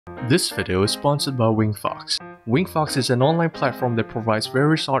This video is sponsored by Wingfox. Wingfox is an online platform that provides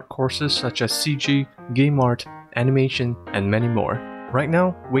various art courses such as CG, game art, animation, and many more. Right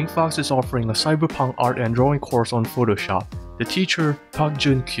now, Wingfox is offering a cyberpunk art and drawing course on Photoshop. The teacher, Park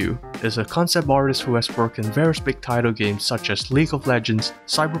Jun-kyu, is a concept artist who has worked in various big title games such as League of Legends,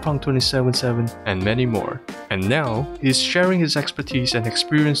 Cyberpunk 2077, and many more. And now, he's sharing his expertise and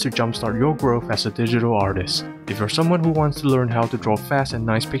experience to jumpstart your growth as a digital artist. If you're someone who wants to learn how to draw fast and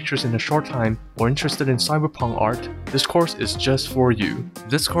nice pictures in a short time, or interested in cyberpunk art, this course is just for you.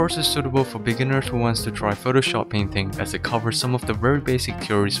 This course is suitable for beginners who wants to try Photoshop painting, as it covers some of the very basic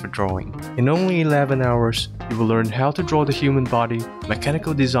theories for drawing. In only 11 hours, you will learn how to draw the human body,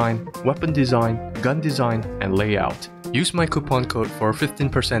 mechanical design, weapon design, gun design, and layout. Use my coupon code for a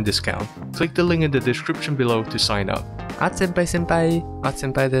 15% discount. Click the link in the description below to sign up. Art Senpai, Art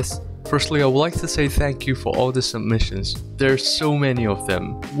Senpai desu. Firstly, I would like to say thank you for all the submissions. There's so many of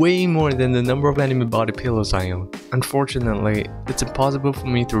them, way more than the number of anime body pillows I own. Unfortunately, it's impossible for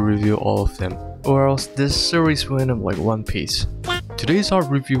me to review all of them, or else this series will end up like One Piece. Today's art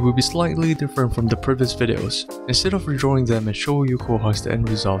review will be slightly different from the previous videos. Instead of redrawing them and showing you kouhais the end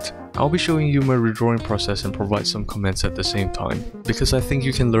result, I'll be showing you my redrawing process and provide some comments at the same time, because I think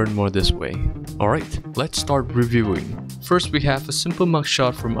you can learn more this way. Alright, let's start reviewing. First, we have a simple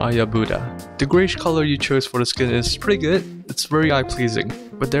mugshot from Aya Buddha. The grayish color you chose for the skin is pretty good, it's very eye-pleasing.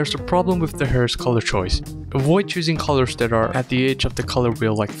 But there's a problem with the hair's color choice. Avoid choosing colors that are at the edge of the color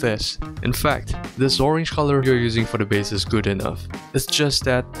wheel like this. In fact, this orange color you're using for the base is good enough. It's just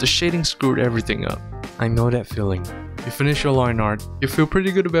that the shading screwed everything up. I know that feeling. You finish your line art, you feel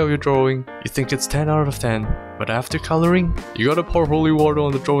pretty good about your drawing, you think it's 10 out of 10, but after coloring, you gotta pour holy water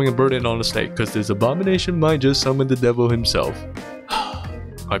on the drawing and burn it on the stake, cause this abomination might just summon the devil himself.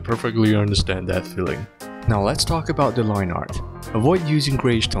 I perfectly understand that feeling. Now let's talk about the line art. Avoid using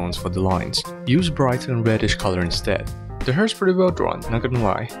grayish tones for the lines. Use bright and reddish color instead. The hair's pretty well drawn, not gonna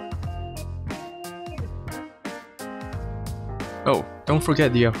lie. Oh, don't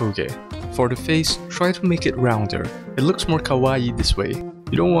forget the ahoge. For the face, try to make it rounder. It looks more kawaii this way.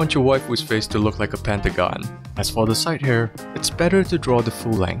 You don't want your waifu's face to look like a pentagon. As for the side hair, it's better to draw the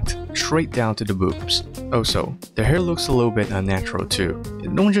full length, straight down to the boobs. Also, the hair looks a little bit unnatural too.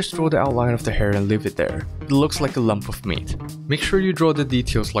 Don't just draw the outline of the hair and leave it there. It looks like a lump of meat. Make sure you draw the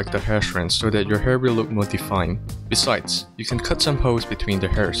details like the hair strands so that your hair will look more defined. Besides, you can cut some holes between the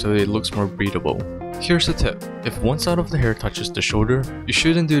hair so that it looks more breathable. Here's a tip. If one side of the hair touches the shoulder, you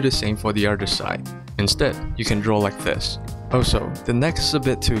shouldn't do the same for the other side. Instead, you can draw like this. Also, the neck is a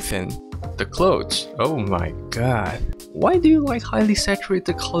bit too thin. The clothes, oh my god. Why do you like highly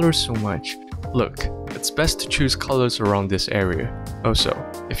saturated colors so much? Look, it's best to choose colors around this area. Also,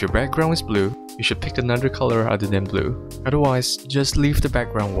 if your background is blue, you should pick another color other than blue. Otherwise, just leave the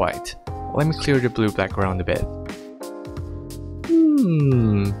background white. Let me clear the blue background a bit.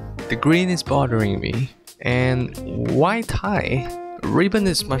 The green is bothering me. And why tie? Ribbon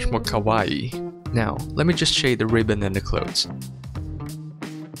is much more kawaii. Now, let me just shade the ribbon and the clothes.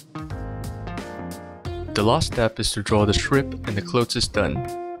 The last step is to draw the strip and the clothes is done.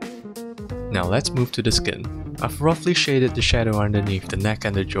 Now let's move to the skin. I've roughly shaded the shadow underneath the neck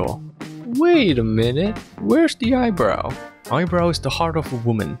and the jaw. Wait a minute, where's the eyebrow? Eyebrow is the heart of a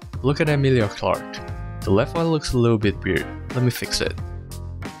woman. Look at Emilia Clarke. The left eye looks a little bit weird. Let me fix it.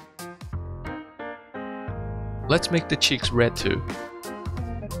 Let's make the cheeks red too.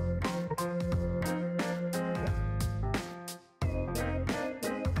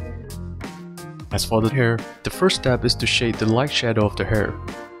 As for the hair, the first step is to shade the light shadow of the hair,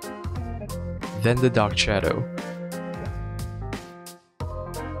 then the dark shadow.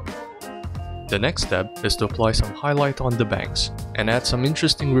 The next step is to apply some highlight on the bangs and add some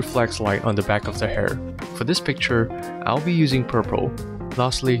interesting reflex light on the back of the hair. For this picture, I'll be using purple.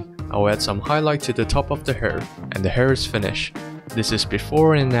 Lastly, I'll add some highlight to the top of the hair, and the hair is finished. This is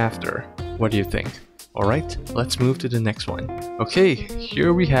before and after. What do you think? Alright, let's move to the next one. Okay,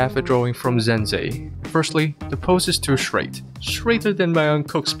 here we have a drawing from Zenzei. Firstly, the pose is too straight. Straighter than my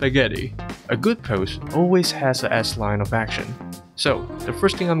uncooked spaghetti. A good pose always has a S-line of action. So, the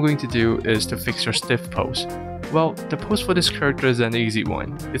first thing I'm going to do is to fix your stiff pose. Well, the pose for this character is an easy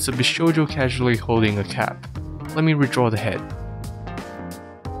one. It's a bishoujo casually holding a cap. Let me redraw the head.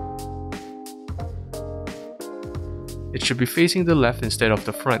 It should be facing the left instead of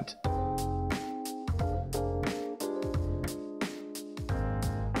the front.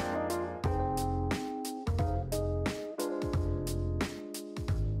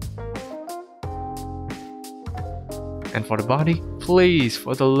 And for the body, please,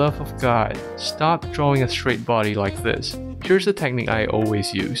 for the love of God, stop drawing a straight body like this. Here's a technique I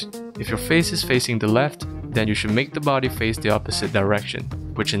always use. If your face is facing the left, then you should make the body face the opposite direction,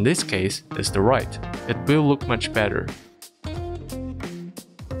 which in this case is the right. It will look much better.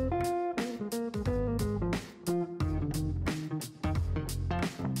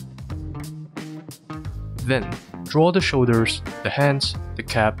 Then, draw the shoulders, the hands, the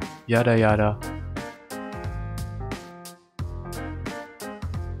cap, yada yada.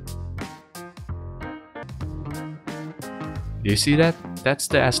 Do you see that? That's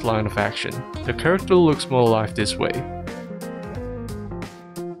the S line of action. The character looks more alive this way.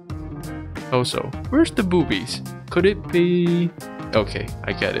 Also, where's the boobies? Could it be... Okay,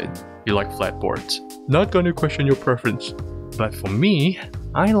 I get it. You like flat boards. Not gonna question your preference. But for me,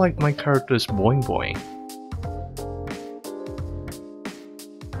 I like my characters boing boing.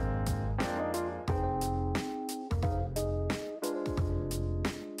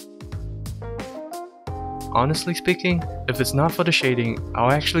 Honestly speaking, if it's not for the shading, I'll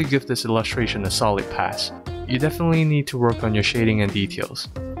actually give this illustration a solid pass. You definitely need to work on your shading and details.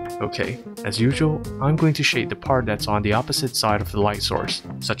 Okay, as usual, I'm going to shade the part that's on the opposite side of the light source,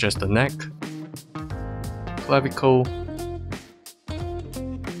 such as the neck, clavicle,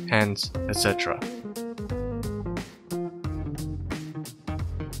 hands, etc.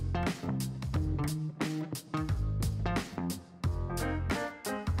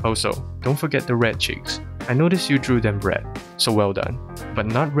 Also, don't forget the red cheeks. I noticed you drew them red, so well done, but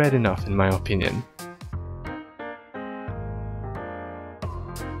not red enough in my opinion.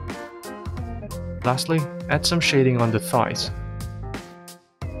 Lastly, add some shading on the thighs.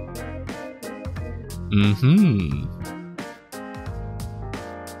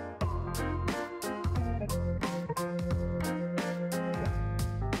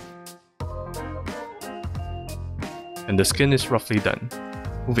 And the skin is roughly done.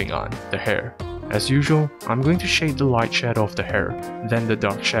 Moving on, the hair. As usual, I'm going to shade the light shadow of the hair, then the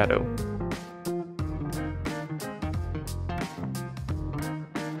dark shadow.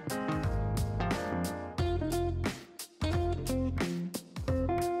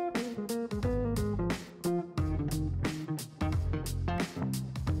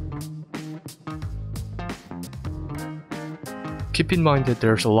 Keep in mind that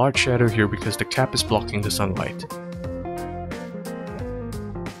there's a large shadow here because the cap is blocking the sunlight.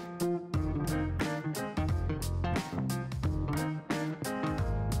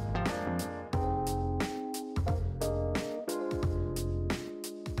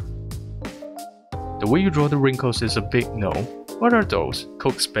 The way you draw the wrinkles is a big no. What are those?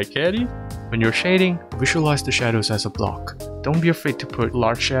 Cooked spaghetti? When you're shading, visualize the shadows as a block. Don't be afraid to put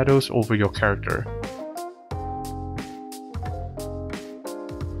large shadows over your character.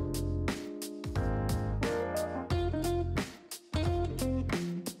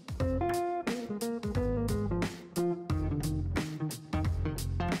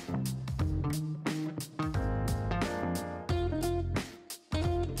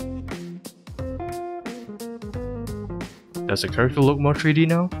 Does the character look more 3D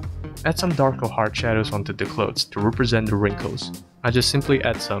now? Add some dark or hard shadows onto the clothes to represent the wrinkles. I just simply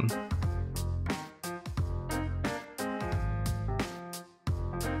add some.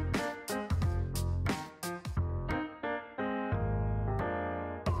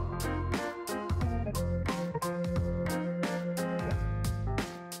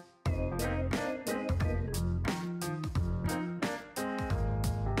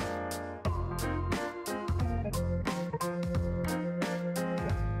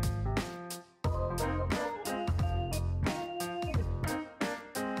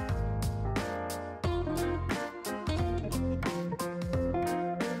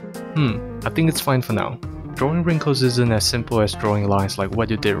 I think it's fine for now. Drawing wrinkles isn't as simple as drawing lines like what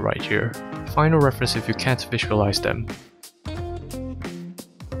you did right here. Find a reference if you can't visualize them.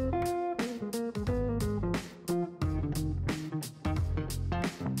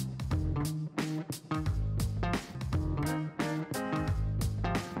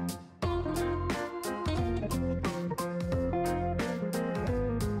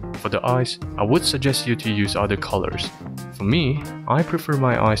 For the eyes, I would suggest you to use other colors. For me, I prefer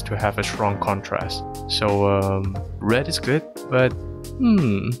my eyes to have a strong contrast, so red is good, but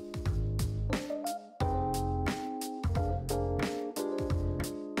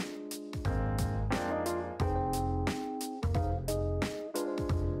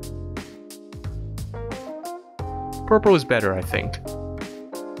purple is better, I think.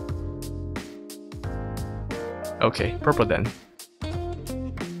 Okay, purple then.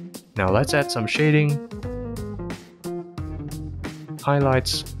 Now let's add some shading,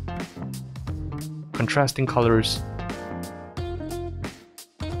 highlights, contrasting colors,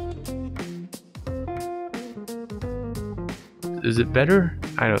 Is it better?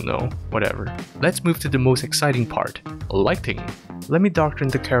 I don't know, whatever. Let's move to the most exciting part, lighting. Let me darken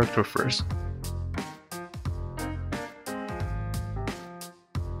the character first.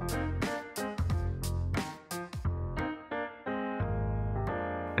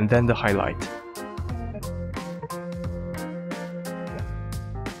 And then the highlight.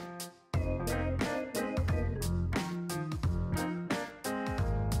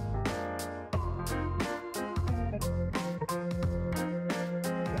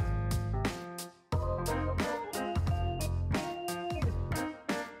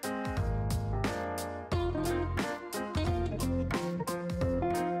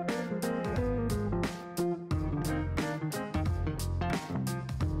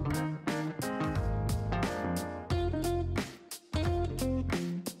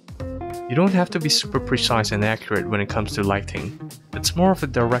 You don't have to be super precise and accurate when it comes to lighting. It's more of a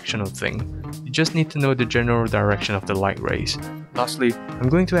directional thing. You just need to know the general direction of the light rays. Lastly, I'm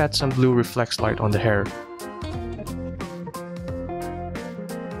going to add some blue reflex light on the hair.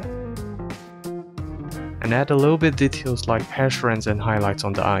 And add a little bit details like hair strands and highlights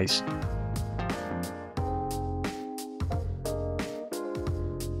on the eyes.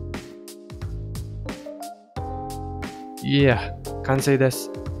 Yeah, can't say this.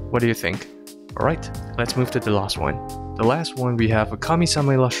 What do you think? Alright, let's move to the last one. The last one we have a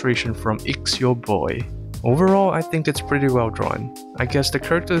Kami-sama illustration from Yo Boy. Overall, I think it's pretty well drawn. I guess the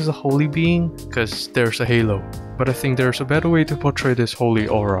character is a holy being, cause there's a halo. But I think there's a better way to portray this holy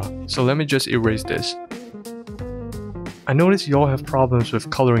aura, so let me just erase this. I noticed y'all have problems with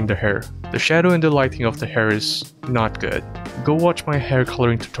coloring the hair. The shadow and the lighting of the hair is not good. Go watch my hair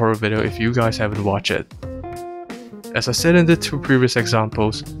coloring tutorial video if you guys haven't watched it. As I said in the two previous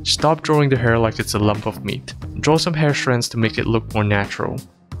examples, stop drawing the hair like it's a lump of meat. Draw some hair strands to make it look more natural.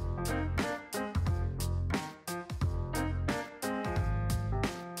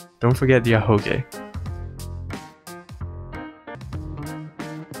 Don't forget the ahoge.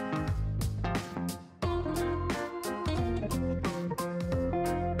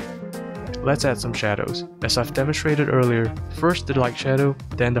 Let's add some shadows. As I've demonstrated earlier, first the light shadow,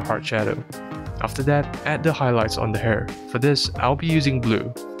 then the heart shadow. After that, add the highlights on the hair. For this, I'll be using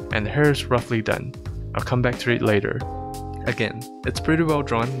blue, and the hair is roughly done. I'll come back to it later. Again, it's pretty well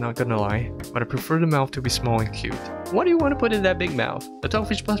drawn, not gonna lie, but I prefer the mouth to be small and cute. What do you want to put in that big mouth? A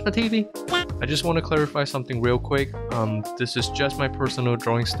toadfish plus my TV? I just want to clarify something real quick. This is just my personal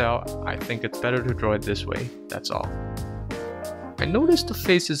drawing style. I think it's better to draw it this way, that's all. I noticed the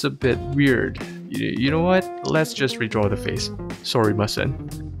face is a bit weird. You know what? Let's just redraw the face. Sorry, Masen.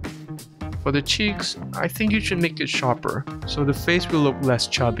 For the cheeks, I think you should make it sharper, so the face will look less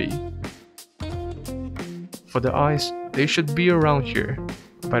chubby. For the eyes, they should be around here.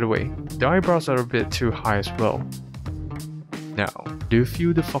 By the way, the eyebrows are a bit too high as well. Now, do you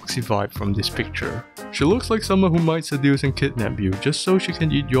feel the foxy vibe from this picture? She looks like someone who might seduce and kidnap you just so she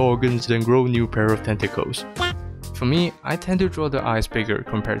can eat your organs then grow a new pair of tentacles. For me, I tend to draw the eyes bigger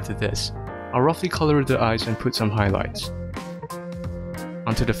compared to this. I'll roughly color the eyes and put some highlights.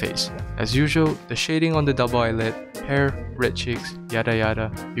 Onto the face. As usual, the shading on the double eyelid, hair, red cheeks, yada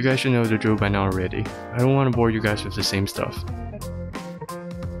yada. You guys should know the drill by now already. I don't want to bore you guys with the same stuff.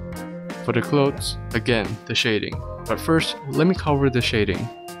 For the clothes, again, the shading. But first, let me cover the shading.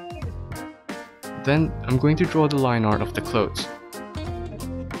 Then, I'm going to draw the line art of the clothes.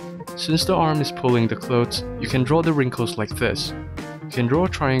 Since the arm is pulling the clothes, you can draw the wrinkles like this. You can draw a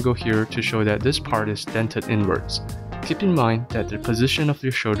triangle here to show that this part is dented inwards. Keep in mind that the position of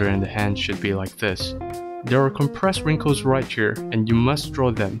your shoulder and the hand should be like this. There are compressed wrinkles right here and you must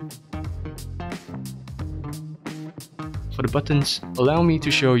draw them. For the buttons, allow me to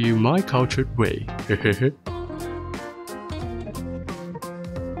show you my cultured way.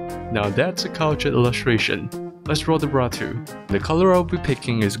 Now that's a cultured illustration. Let's draw the bra too. The color I'll be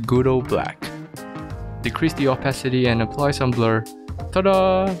picking is good old black. Decrease the opacity and apply some blur.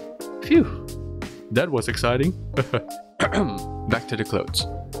 Ta-da! Phew! That was exciting. Back to the clothes.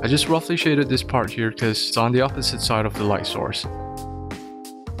 I just roughly shaded this part here because it's on the opposite side of the light source.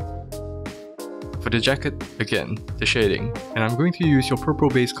 For the jacket, again, the shading. And I'm going to use your purple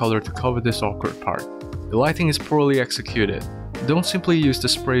base color to cover this awkward part. The lighting is poorly executed. Don't simply use the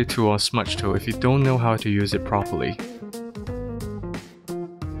spray tool or smudge tool if you don't know how to use it properly.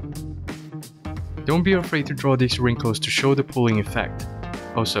 Don't be afraid to draw these wrinkles to show the pulling effect.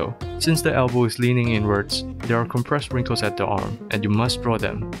 Also, since the elbow is leaning inwards, there are compressed wrinkles at the arm, and you must draw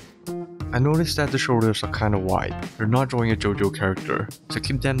them. I noticed that the shoulders are kinda wide. You're not drawing a JoJo character, so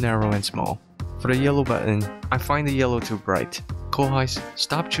keep them narrow and small. For the yellow button, I find the yellow too bright. Kouhais,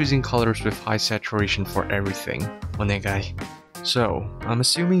 stop choosing colors with high saturation for everything. Onegai. So, I'm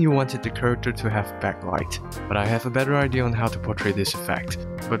assuming you wanted the character to have backlight, but I have a better idea on how to portray this effect.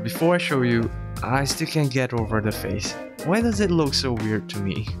 But before I show you, I still can't get over the face. Why does it look so weird to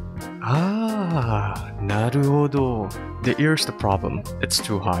me? Ah, naruhodo. The ear's the problem, it's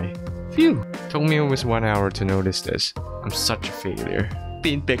too high. Phew, took me almost 1 hour to notice this. I'm such a failure.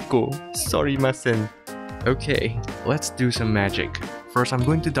 Pinpeko, sorimasen. Okay, let's do some magic. First, I'm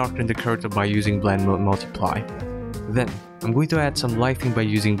going to darken the character by using blend mode multiply. Then, I'm going to add some lighting by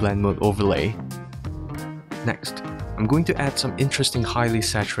using blend mode overlay. Next, I'm going to add some interesting highly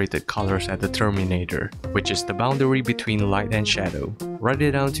saturated colors at the terminator, which is the boundary between light and shadow. Write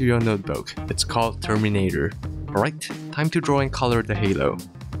it down to your notebook, it's called terminator. Alright, time to draw and color the halo.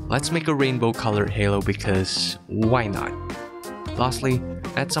 Let's make a rainbow colored halo because why not? Lastly,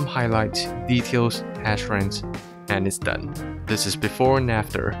 add some highlights, details, hash ranks, and it's done. This is before and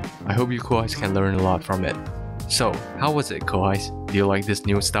after. I hope you kouhais can learn a lot from it. So, how was it, kouhais? Do you like this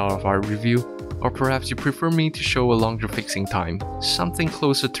new style of art review? Or perhaps you prefer me to show a longer fixing time, something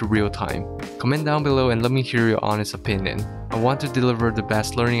closer to real time? Comment down below and let me hear your honest opinion. I want to deliver the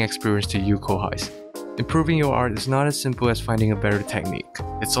best learning experience to you kouhais. Improving your art is not as simple as finding a better technique.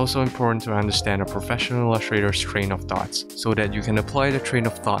 It's also important to understand a professional illustrator's train of thoughts, so that you can apply the train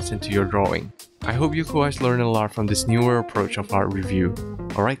of thoughts into your drawing. I hope you kouhais learn a lot from this newer approach of art review.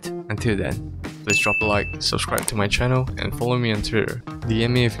 Alright, until then, please drop a like, subscribe to my channel, and follow me on Twitter.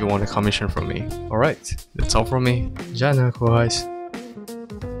 DM me if you want a commission from me. Alright, that's all from me. Ja na kouhais.